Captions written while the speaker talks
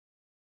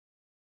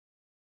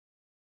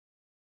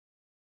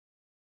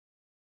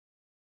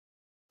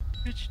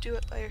Did you do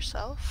it by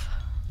yourself?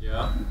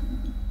 Yeah.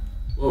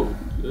 Whoa,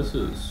 this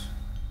is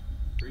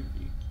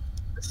freaky.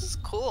 This is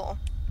cool.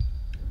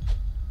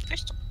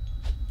 Crystal.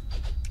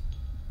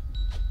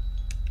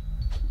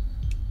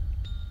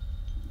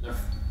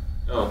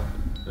 Oh,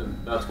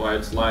 that's why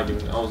it's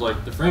lagging. I was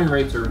like, the frame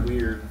rates are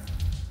weird.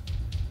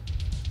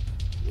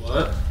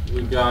 What?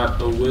 We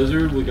got a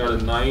wizard, we got a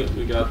knight,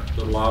 we got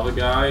the lava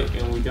guy,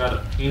 and we got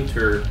a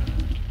painter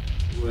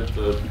with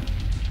a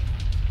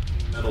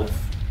metal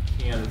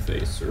can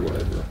face or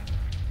whatever.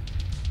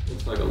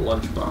 Looks like a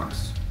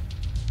lunchbox.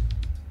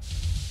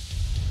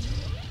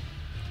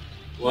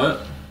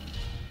 What?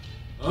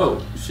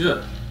 Oh,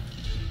 shit.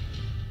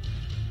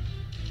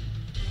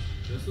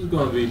 This is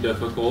gonna be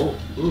difficult.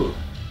 Ooh. What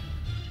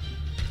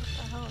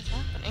the hell is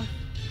happening?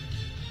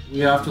 We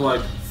have to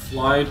like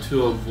fly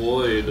to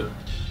avoid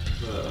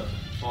the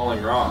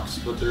falling rocks,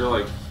 but they're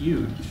like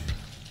huge.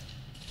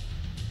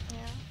 Yeah.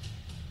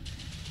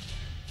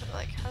 But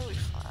like, how do we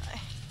fly?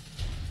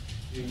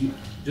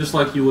 Just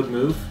like you would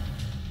move.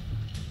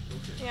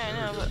 Okay, yeah, I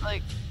know, but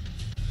like,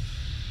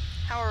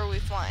 how are we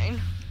flying?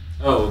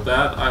 Oh,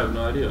 that I have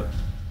no idea.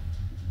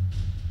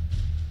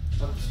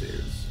 Up the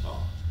stairs.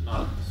 Oh,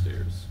 not up the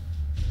stairs.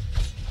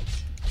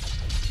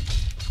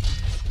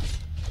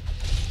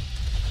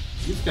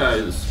 These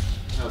guys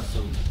have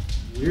some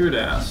weird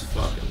ass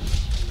fucking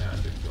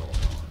magic going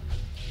on.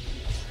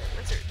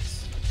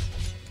 Wizards.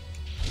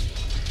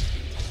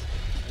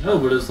 I know,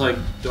 but it's like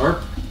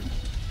dark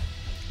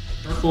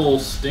purple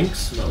stink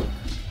smoke. Oh,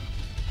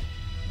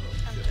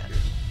 I'm shit, dead.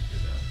 you're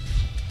dead.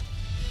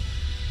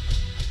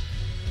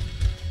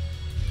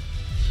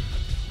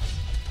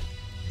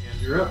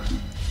 And you're up.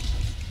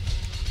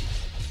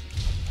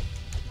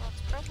 Well,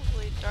 it's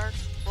probably dark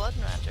blood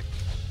magic.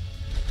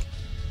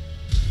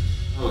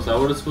 Oh, is that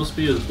what it's supposed to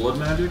be? Is blood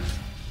magic?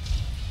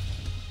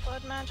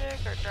 Blood magic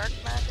or dark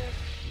magic?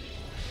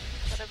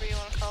 Whatever you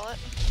want to call it.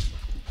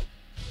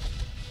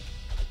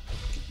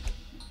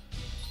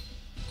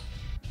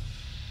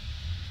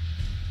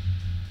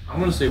 I'm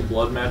gonna say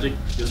blood magic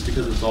just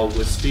because it's all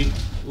wispy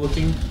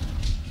looking.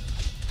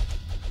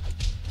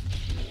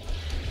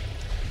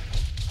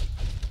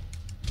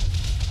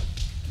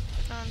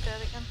 Oh, I'm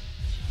dead again.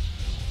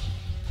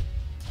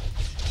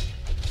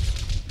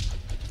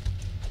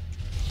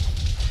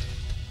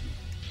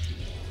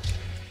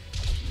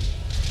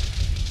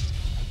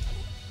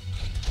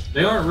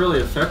 They aren't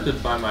really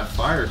affected by my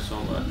fire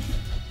so much.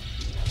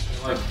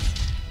 They like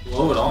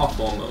blow it off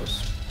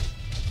almost.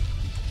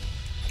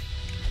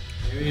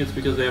 Maybe it's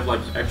because they have like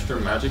extra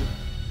magic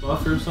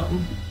buff or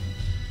something.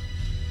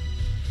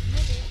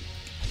 Maybe.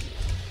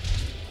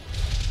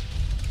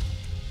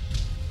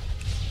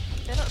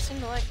 They don't seem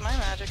to like my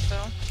magic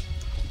though.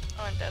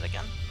 Oh, I'm dead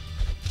again.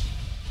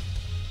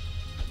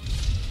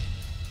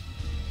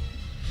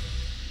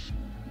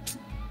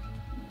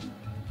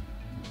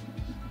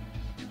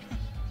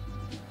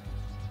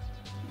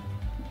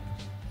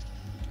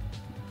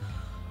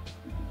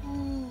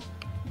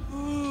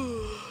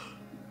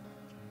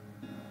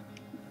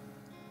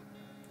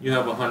 You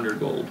have 100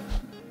 gold.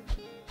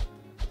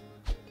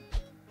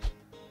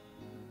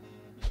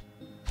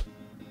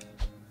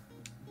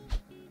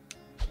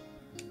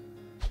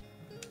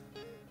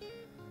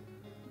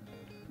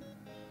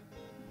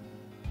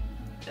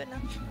 Good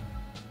enough.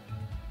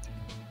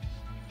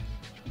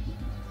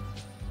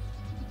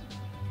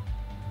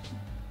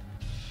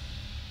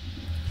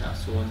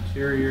 Castle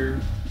interior.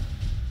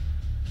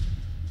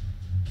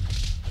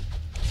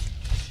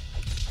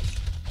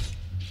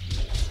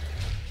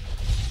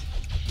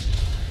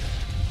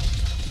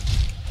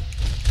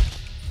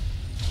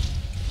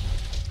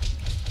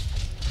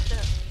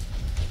 Dead.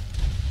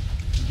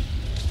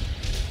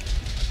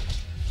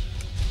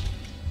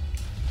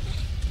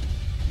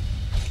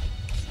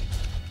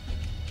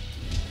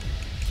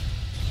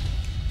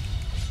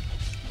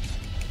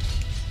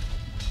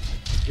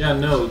 Yeah,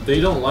 no,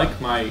 they don't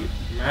like my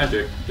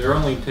magic. They're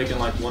only taking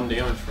like 1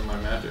 damage from my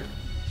magic.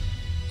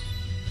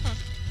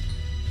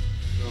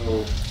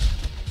 So,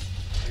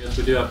 I guess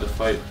we do have to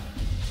fight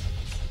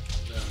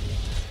them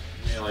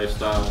melee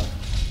style.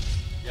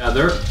 Yeah,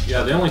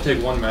 they only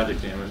take 1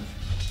 magic damage.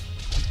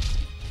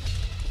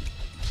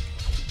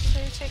 So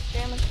you take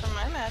damage from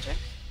my magic?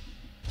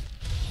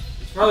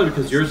 It's probably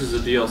because yours is a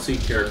DLC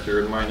character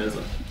and mine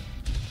isn't.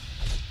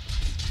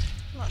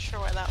 I'm not sure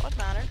why that would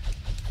matter.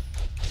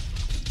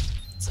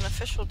 It's an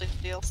official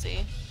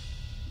DLC.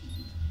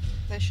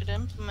 They should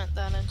implement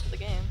that into the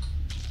game.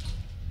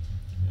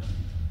 Yeah.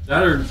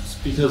 That or it's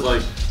because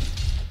like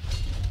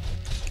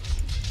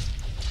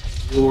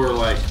your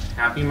like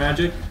happy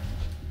magic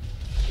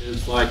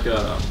is like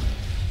an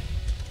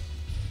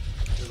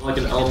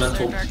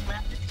elemental. Dark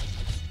magic.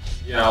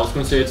 Yeah, I was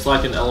gonna say it's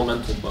like an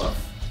elemental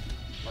buff,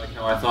 like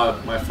how I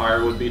thought my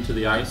fire would be to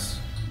the ice.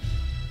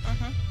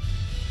 Mm-hmm.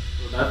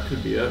 So that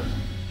could be it.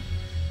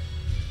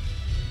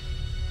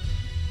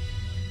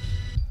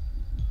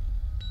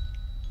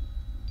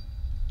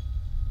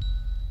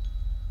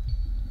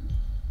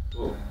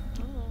 Whoa. Ooh.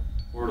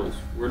 Portals.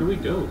 Where do we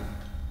go?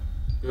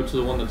 Go to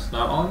the one that's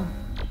not on?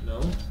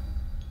 No?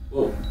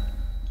 Whoa.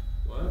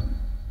 What?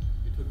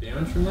 You took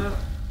damage from that?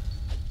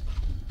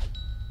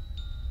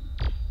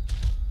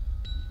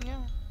 Yeah.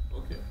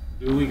 Okay.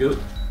 Do we go?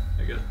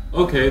 I guess.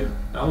 Okay,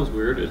 that was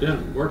weird. It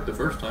didn't work the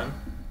first time.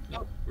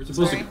 Oh, We're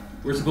supposed sorry. to.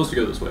 We're supposed to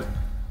go this way.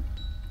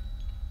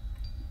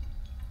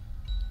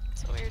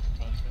 It's a weird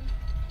painting.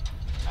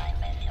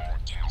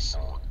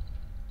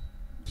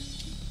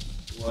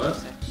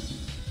 What?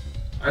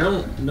 I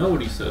don't know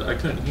what he said. I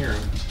couldn't hear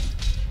him.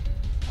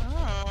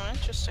 Oh,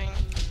 interesting.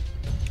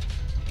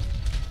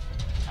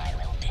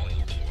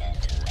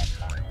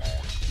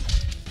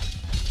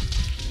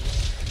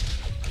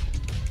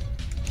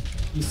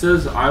 He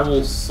says, "I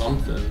will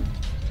something."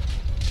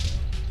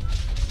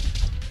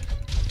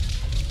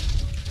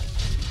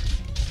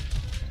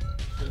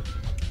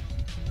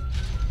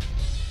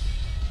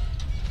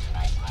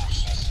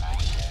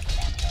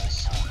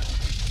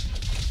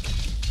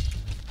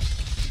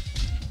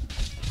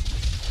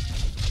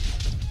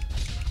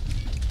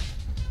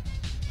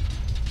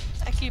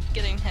 I keep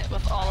getting hit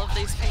with all of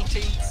these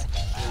paintings.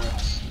 Yeah.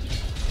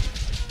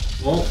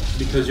 Well,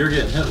 because you're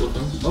getting hit with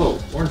them. Oh,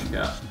 orange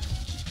cap.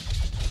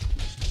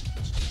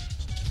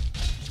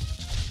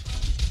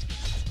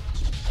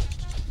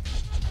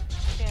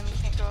 Damn, you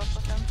can't go up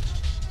with him.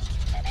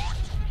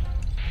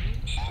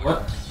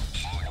 What?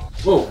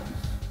 Whoa.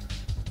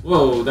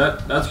 Whoa,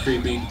 that's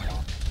creepy.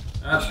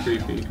 That's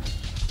creepy.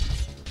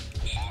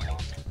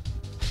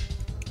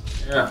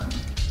 Yeah.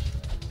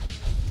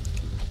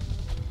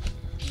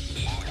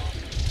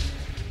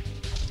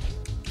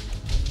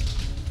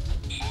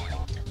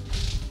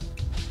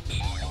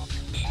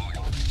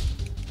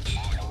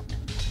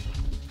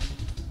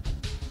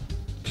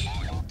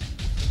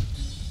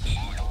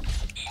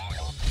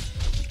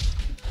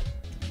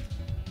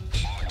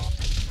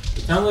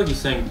 It sounds like he's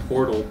saying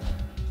portal. A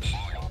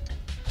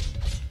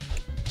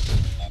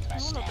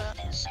little bit.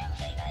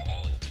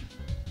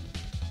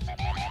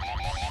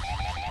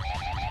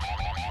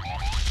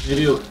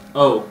 Maybe it,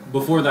 oh,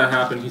 before that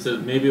happened, he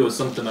said maybe it was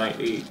something I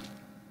ate.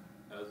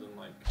 As in,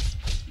 like.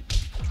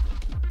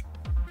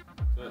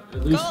 But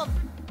at least. Gold!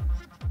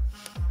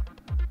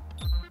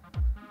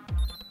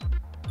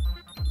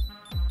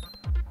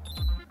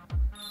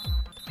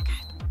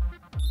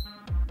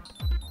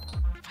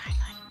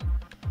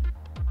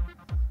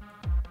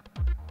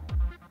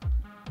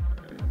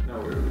 Alright, now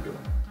where do we go?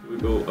 Do we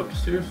go up the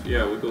stairs?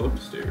 Yeah, we go up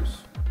the stairs.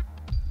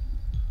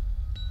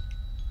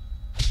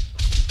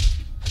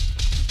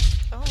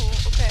 Oh,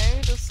 okay.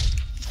 Just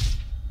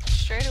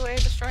straight away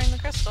destroying the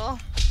crystal.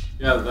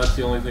 Yeah, that's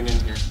the only thing in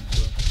here.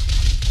 So.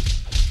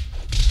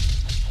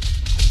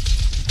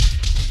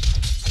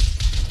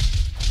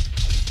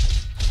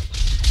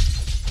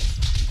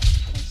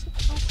 It's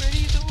so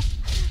pretty though.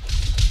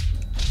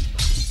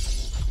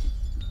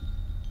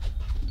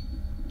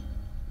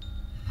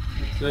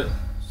 That's it.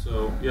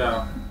 So,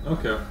 yeah.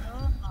 Okay.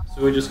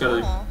 So we just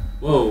gotta. Oh.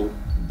 Whoa,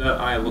 that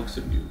eye looks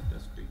at you.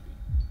 That's creepy.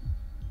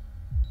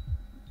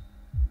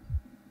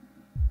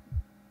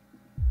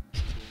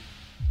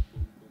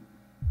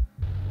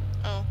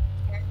 Oh,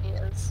 here he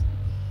is.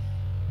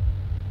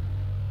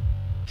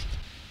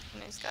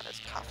 And he's got his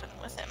coffin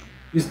with him.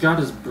 He's got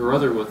his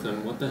brother with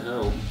him. What the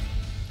hell?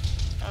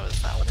 Oh,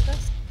 is that what it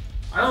is?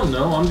 I don't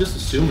know. I'm just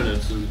assuming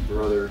it's his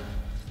brother.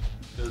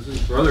 Because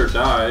his brother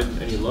died,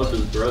 and he loved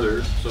his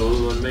brother, so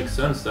it would make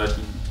sense that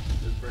he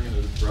is bringing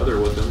his brother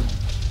with him.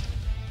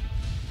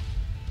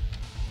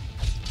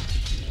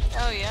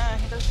 Oh yeah,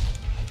 he does.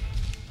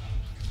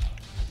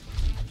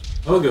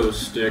 Pogo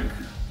stick.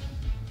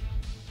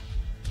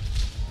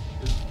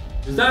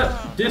 Is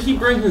that... Did he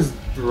bring his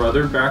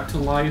brother back to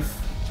life?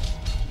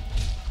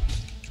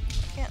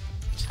 I can't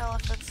tell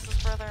if it's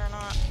his brother or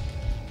not.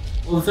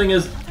 Well, the thing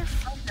is...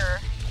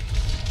 Motherfucker.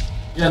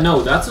 Yeah,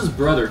 no, that's his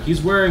brother.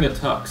 He's wearing a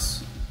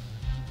tux.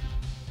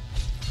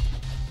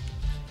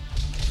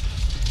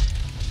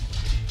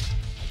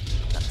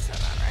 That's not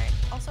right.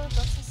 Also,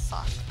 that's his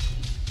sock.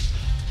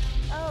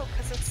 Oh,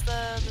 because it's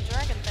the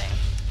dragon thing.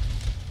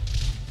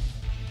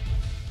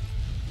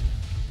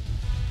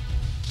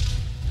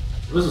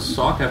 What does a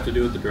sock have to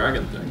do with the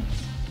dragon thing?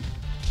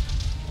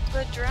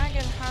 The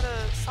dragon had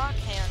a sock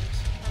hand,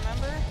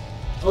 remember?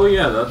 Oh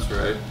yeah, that's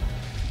right.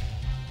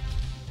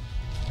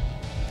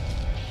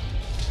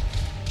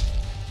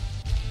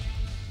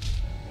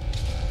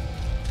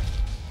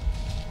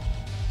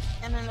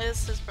 And it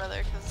is his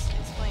brother because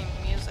he's playing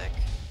music.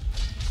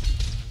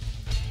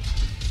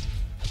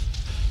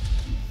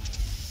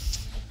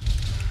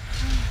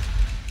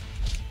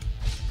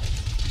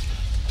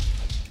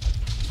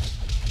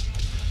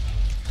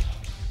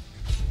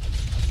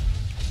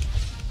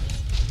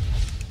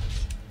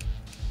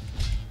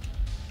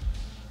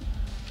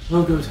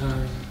 Logo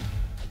time.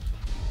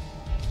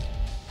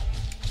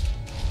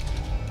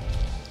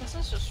 This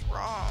is just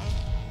wrong.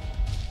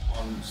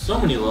 On so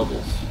many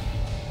levels.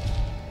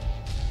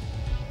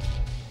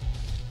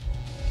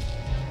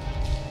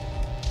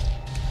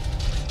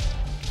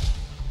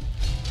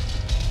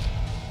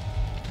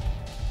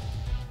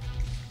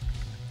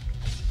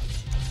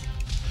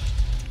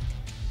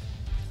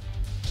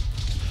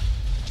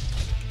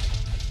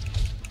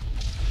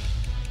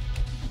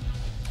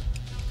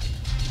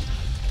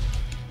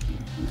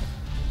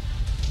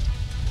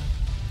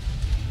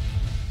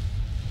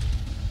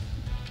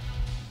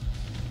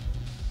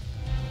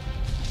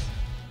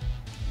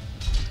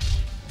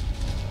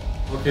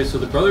 Okay, so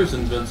the brother's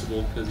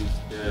invincible because he's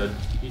dead.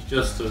 He's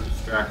just a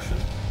distraction.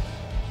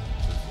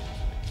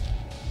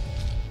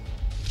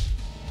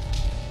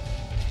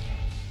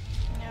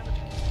 Yeah, but it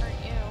can hurt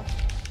you.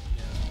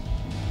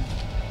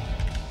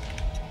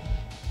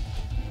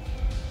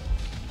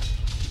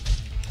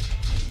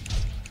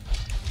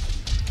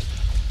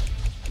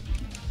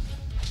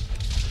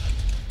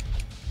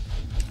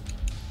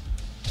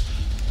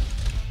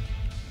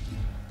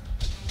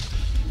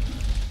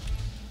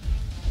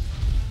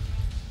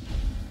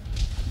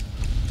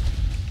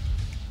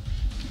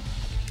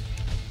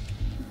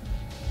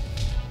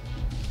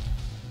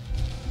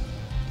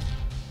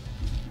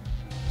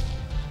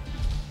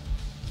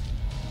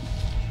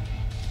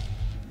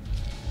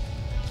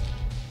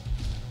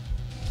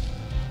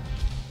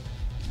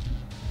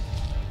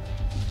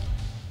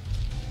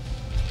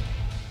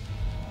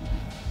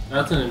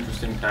 That's an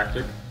interesting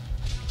tactic.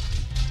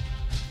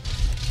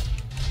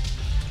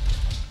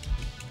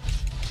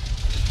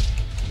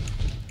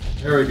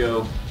 There we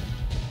go.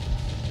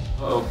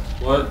 Uh-oh,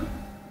 what?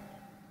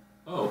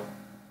 Oh.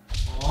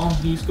 Aw,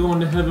 he's going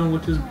to heaven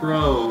with his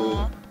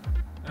bro.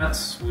 That's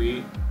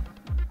sweet.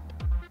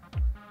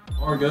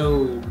 More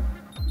gold.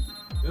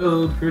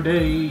 Gold for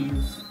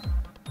days.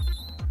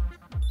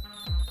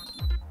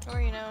 Or,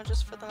 you know,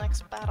 just for the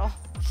next battle.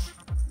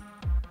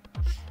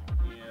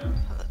 Yeah.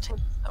 That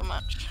takes so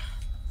much.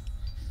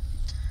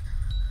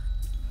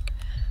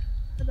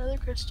 Another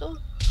crystal?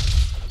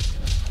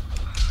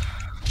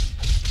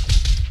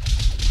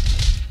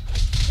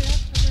 We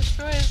have to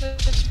destroy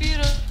this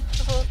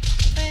beautiful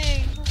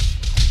thing.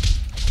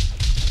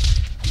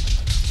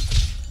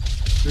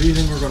 Who do you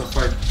think we're going to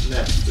fight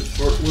next? The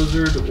short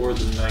wizard or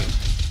the knight?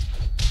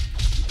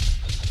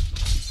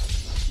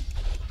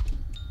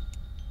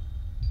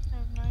 I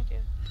have no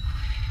idea.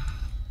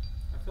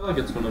 I feel like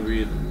it's going to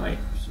be the knight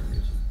for some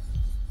reason.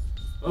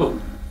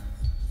 Oh.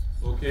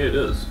 Okay, it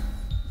is.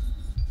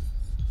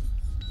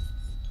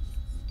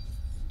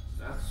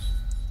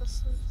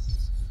 This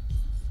is...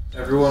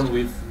 Everyone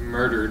we've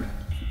murdered.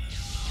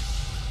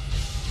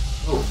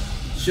 Oh,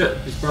 shit.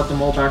 He's brought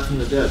them all back from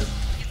the dead.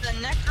 He's a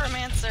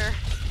necromancer.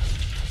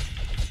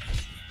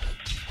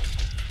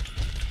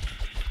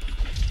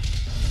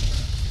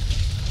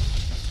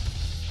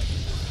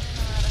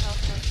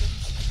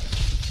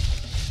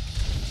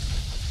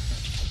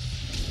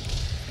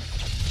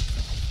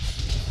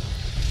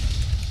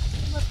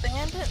 The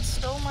bandit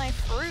stole my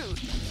fruit.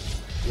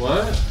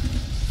 What?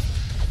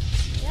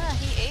 Yeah,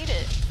 he ate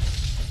it.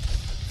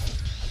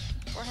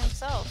 For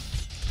himself.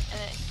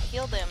 And it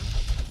healed him.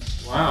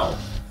 Wow.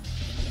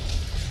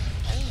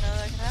 I didn't know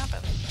that could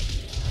happen.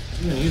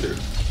 Me neither.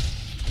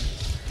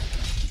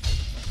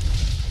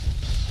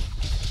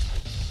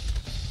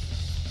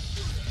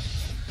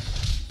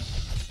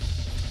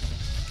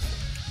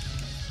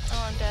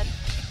 Oh, I'm dead.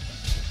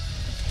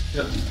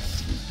 Yep.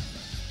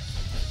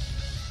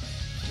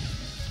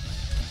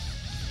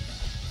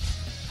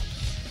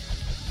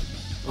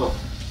 Oh.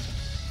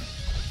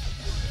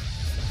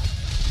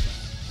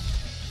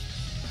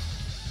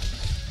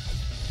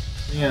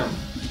 Damn.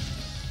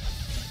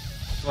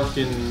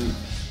 Fucking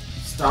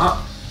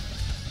stop.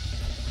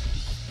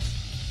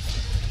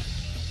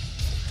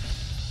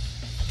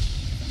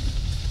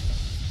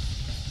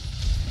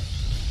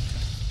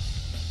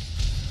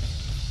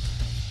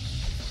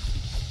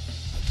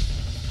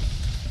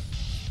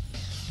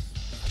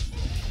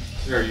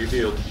 There, you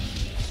healed.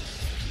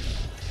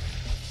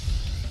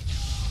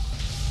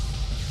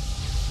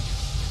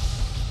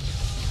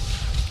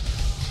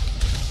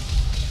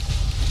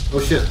 Oh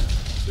shit,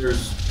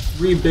 there's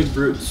 3 big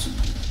brutes.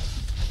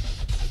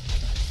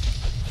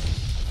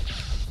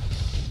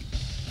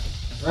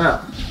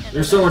 Ah,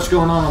 there's so much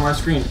going on my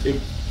screen,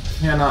 it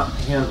cannot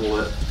handle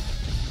it.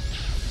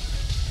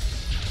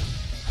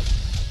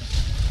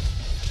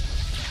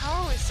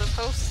 How are we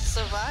supposed to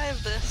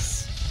survive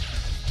this?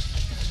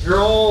 They're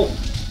all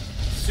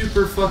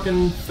super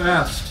fucking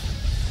fast.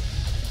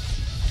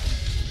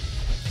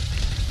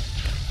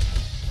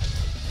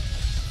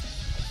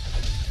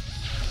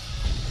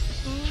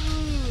 Ooh.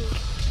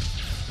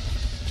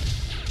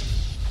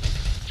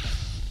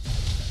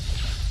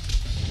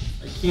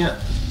 I can't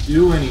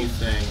do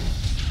anything.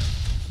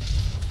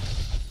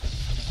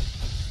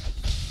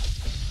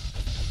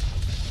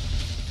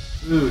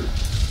 Dude.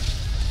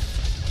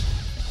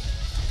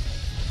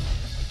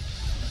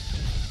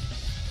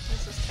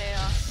 This is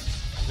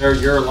chaos. There,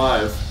 you're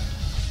alive.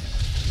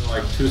 In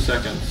like 2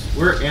 seconds.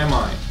 Where am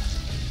I?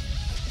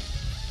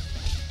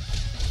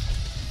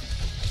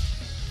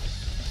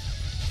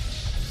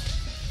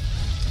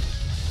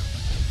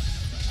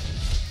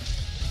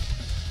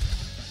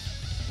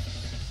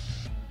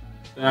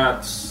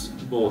 That's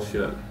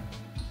bullshit.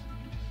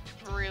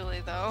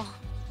 Really, though.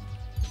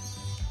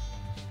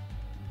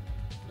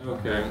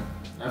 Okay.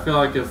 I feel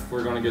like if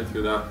we're going to get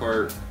through that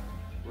part,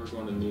 we're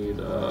going to need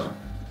some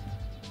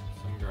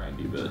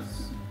grindy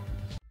bits.